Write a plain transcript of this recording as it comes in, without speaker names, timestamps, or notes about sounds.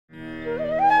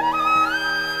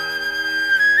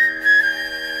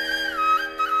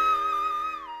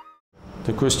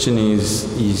The question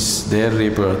is there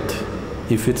rebirth?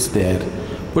 If it's there,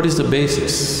 what is the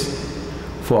basis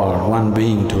for one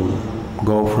being to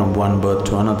go from one birth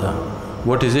to another?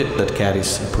 What is it that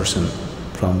carries a person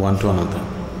from one to another?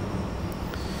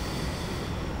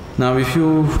 Now, if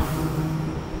you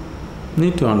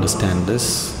need to understand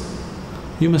this,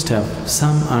 you must have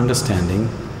some understanding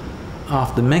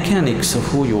of the mechanics of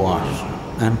who you are.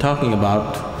 I'm talking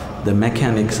about the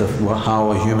mechanics of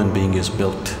how a human being is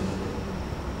built.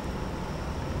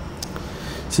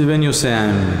 See, when you say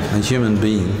I'm a human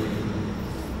being,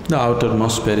 the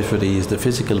outermost periphery is the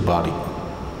physical body.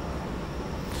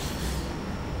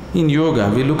 In yoga,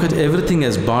 we look at everything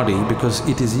as body because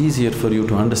it is easier for you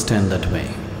to understand that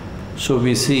way. So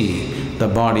we see the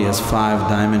body as 5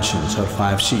 dimensions or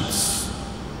 5 sheets.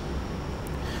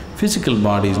 Physical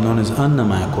body is known as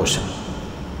Annamaya Kosha.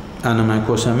 Annamaya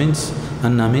Kosha means…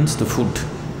 Anna means the food.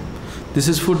 This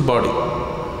is food body.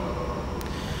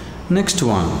 Next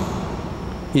one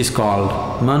is called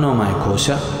Manomaya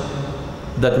Kosha,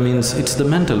 that means it's the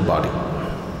mental body.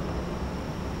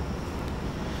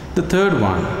 The third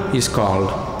one is called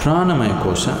Pranamaya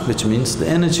Kosha, which means the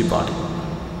energy body.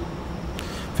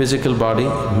 Physical body,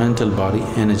 mental body,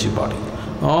 energy body.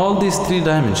 All these 3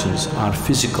 dimensions are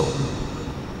physical.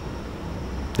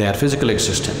 They are physical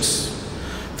existence.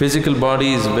 Physical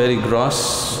body is very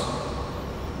gross,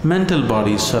 mental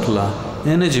body is subtler,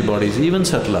 energy body is even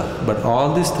subtler, but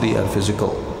all these 3 are physical.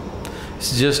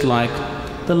 It's just like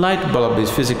the light bulb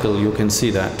is physical, you can see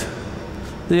that.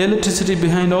 The electricity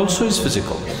behind also is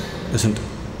physical, isn't it?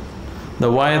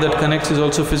 The wire that connects is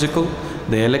also physical,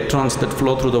 the electrons that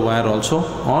flow through the wire also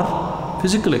are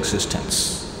physical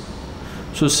existence.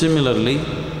 So similarly,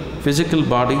 physical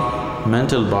body,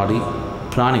 mental body,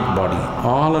 pranic body,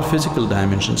 all are physical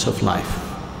dimensions of life.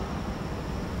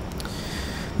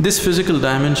 This physical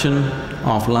dimension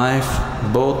of life,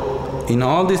 both in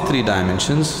all these 3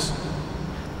 dimensions,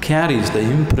 carries the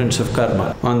imprints of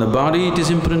karma. On the body it is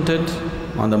imprinted,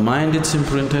 on the mind it's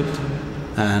imprinted,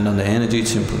 and on the energy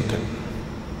it's imprinted.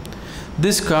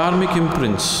 This karmic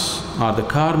imprints or the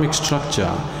karmic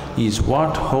structure is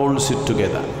what holds it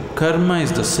together. Karma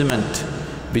is the cement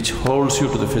which holds you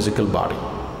to the physical body.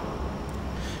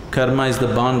 Karma is the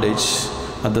bondage,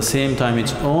 at the same time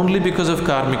it's only because of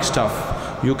karmic stuff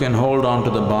you can hold on to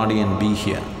the body and be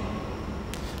here.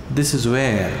 This is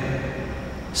where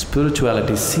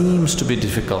spirituality seems to be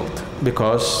difficult,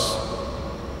 because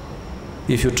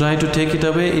if you try to take it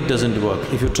away, it doesn't work.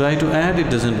 If you try to add, it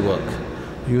doesn't work.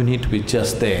 You need to be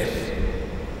just there.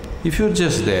 If you're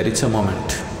just there, it's a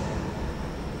moment.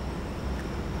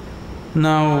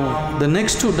 Now, the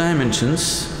next 2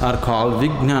 dimensions are called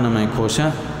Vijnanamaya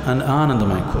Kosha and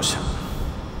Anandamaya Kosha.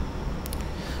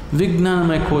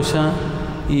 Vijnanamaya Kosha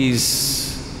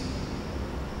is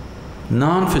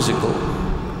non-physical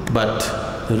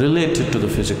but related to the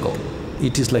physical.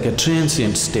 It is like a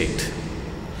transient state.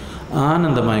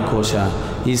 Anandamaya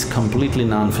Kosha is completely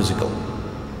non-physical.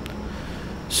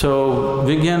 So,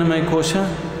 Vijnanamaya Kosha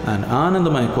and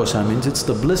Anandamaya Kosha means it's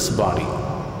the bliss body.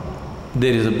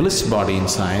 There is a bliss body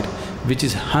inside which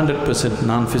is 100%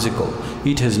 non-physical.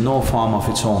 It has no form of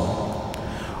its own.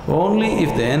 Only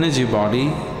if the energy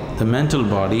body, the mental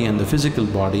body and the physical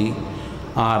body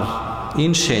are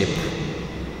in shape,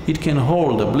 it can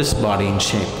hold the bliss body in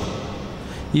shape.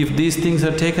 If these things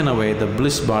are taken away, the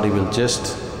bliss body will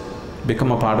just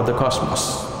become a part of the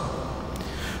cosmos.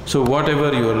 So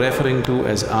whatever you are referring to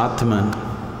as Atman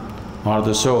or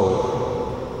the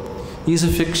soul is a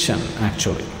fiction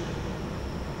actually.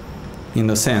 In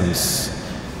the sense,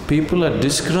 people are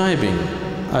describing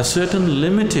a certain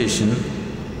limitation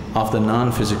of the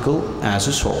non-physical as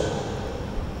a soul.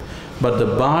 But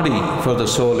the body for the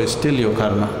soul is still your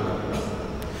karma.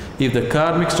 If the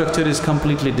karmic structure is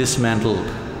completely dismantled,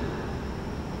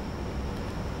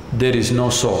 there is no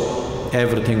soul,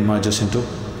 everything merges into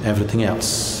everything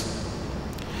else.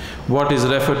 What is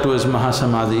referred to as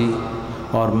Mahasamadhi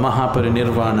or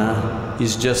Mahaparinirvana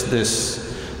is just this,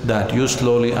 that you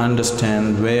slowly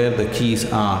understand where the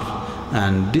keys are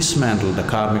and dismantle the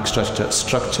karmic structure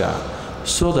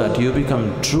so that you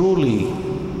become truly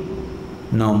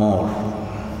no more.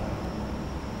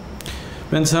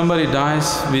 When somebody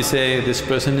dies, we say, this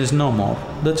person is no more.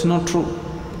 That's not true.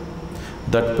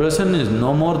 That person is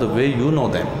no more the way you know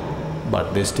them,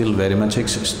 but they still very much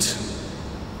exist.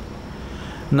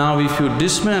 Now if you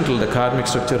dismantle the karmic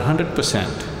structure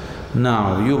 100%,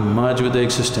 now you merge with the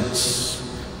existence.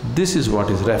 This is what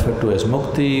is referred to as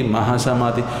mukti,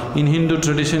 mahasamadhi. In Hindu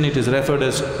tradition it is referred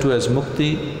to as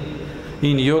mukti.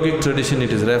 In yogic tradition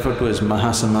it is referred to as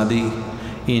mahasamadhi.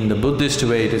 In the Buddhist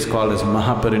way it is called as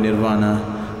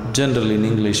mahaparinirvana. Generally in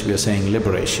English we are saying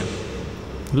liberation.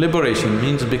 Liberation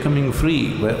means becoming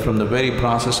free from the very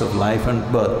process of life and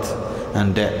birth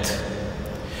and death.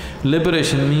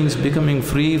 Liberation means becoming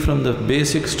free from the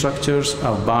basic structures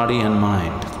of body and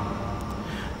mind.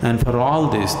 And for all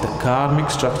this, the karmic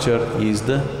structure is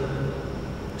the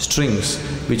strings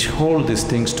which hold these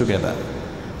things together.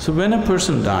 So when a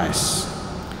person dies,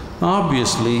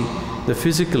 obviously the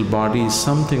physical body is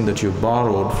something that you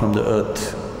borrowed from the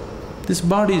earth. This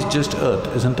body is just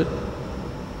earth, isn't it?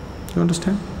 You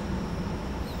understand?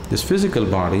 This physical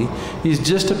body is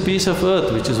just a piece of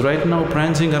earth which is right now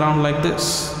prancing around like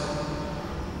this.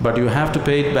 But you have to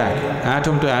pay it back,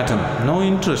 atom to atom, no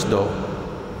interest though.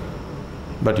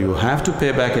 But you have to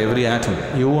pay back every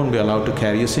atom. You won't be allowed to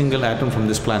carry a single atom from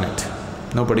this planet.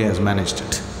 Nobody has managed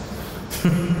it.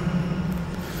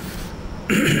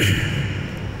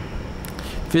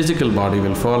 Physical body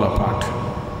will fall apart.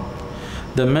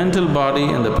 The mental body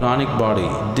and the pranic body,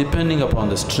 depending upon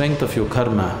the strength of your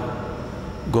karma,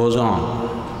 goes on.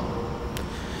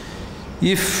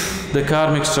 If the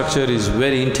karmic structure is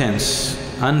very intense,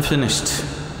 unfinished,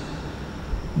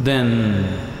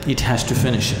 then it has to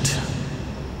finish it.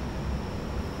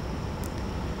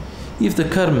 If the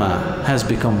karma has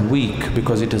become weak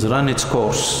because it has run its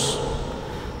course,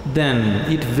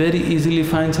 then it very easily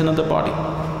finds another body.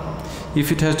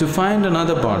 If it has to find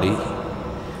another body,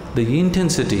 the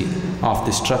intensity of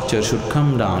the structure should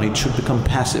come down, it should become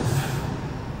passive.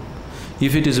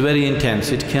 If it is very intense,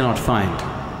 it cannot find,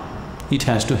 it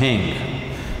has to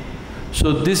hang.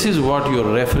 So this is what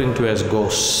you're referring to as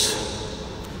ghosts.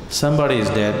 Somebody is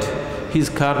dead, his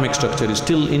karmic structure is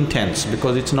still intense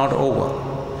because it's not over.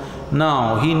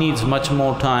 Now he needs much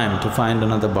more time to find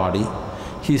another body,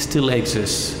 he still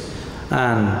exists.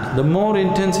 And the more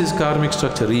intense his karmic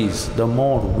structure is, the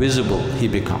more visible he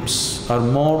becomes, or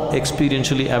more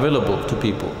experientially available to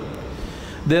people.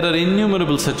 There are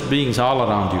innumerable such beings all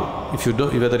around you, if you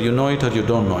whether you know it or you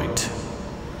don't know it.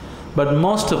 But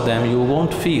most of them you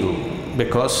won't feel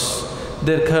because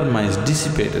their karma is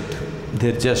dissipated.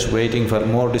 They're just waiting for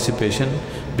more dissipation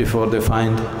before they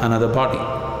find another body.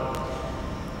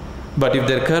 But if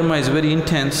their karma is very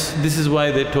intense, this is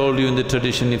why they told you in the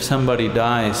tradition, if somebody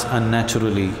dies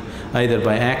unnaturally, either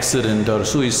by accident or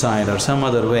suicide or some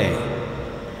other way,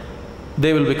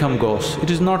 they will become ghosts. It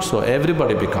is not so,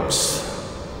 everybody becomes.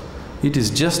 It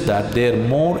is just that they are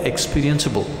more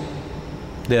experienceable.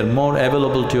 They are more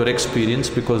available to your experience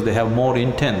because they have more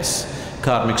intense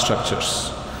karmic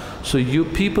structures. So you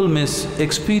people may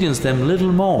experience them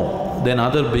little more than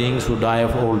other beings who die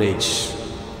of old age.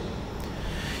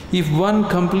 If one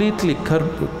completely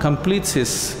completes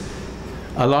his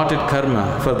allotted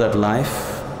karma for that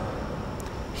life,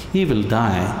 he will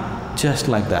die just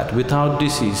like that, without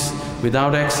disease,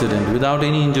 without accident, without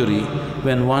any injury.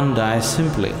 When one dies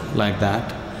simply like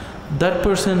that, that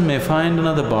person may find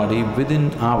another body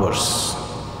within hours.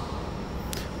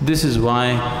 This is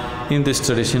why in this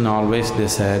tradition always they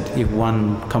said, if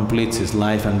one completes his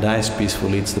life and dies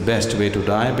peacefully, it's the best way to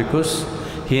die because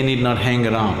he need not hang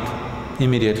around.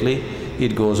 Immediately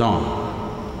it goes on.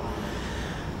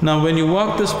 Now when you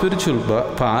walk the spiritual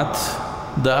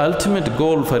path, the ultimate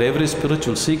goal for every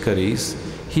spiritual seeker is,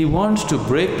 he wants to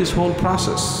break this whole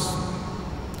process.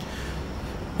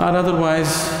 Or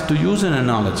otherwise, to use an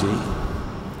analogy,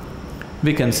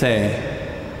 we can say,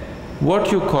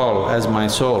 what you call as my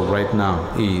soul right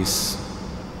now is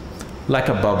like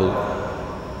a bubble.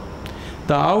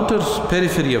 The outer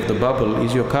periphery of the bubble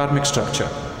is your karmic structure.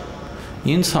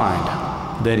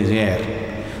 Inside, there is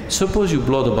air. Suppose you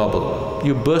blow the bubble,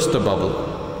 you burst the bubble.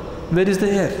 Where is the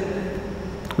air?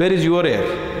 Where is your air?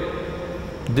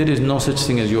 There is no such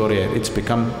thing as your air, it's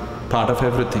become part of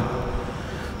everything.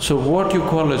 So what you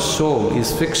call as soul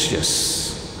is fictitious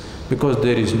because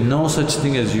there is no such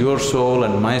thing as your soul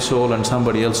and my soul and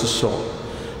somebody else's soul.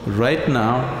 Right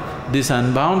now, this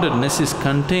unboundedness is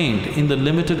contained in the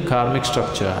limited karmic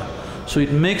structure, so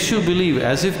it makes you believe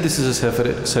as if this is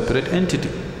a separate entity.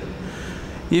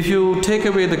 If you take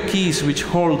away the keys which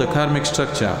hold the karmic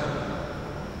structure,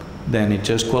 then it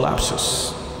just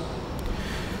collapses.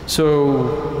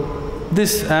 So,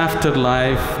 this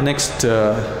afterlife, next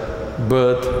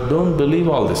birth, don't believe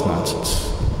all this nonsense.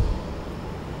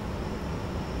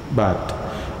 But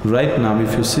right now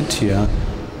if you sit here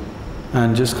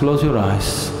and just close your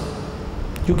eyes,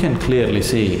 you can clearly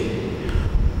see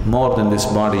more than this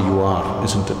body you are,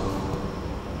 isn't it?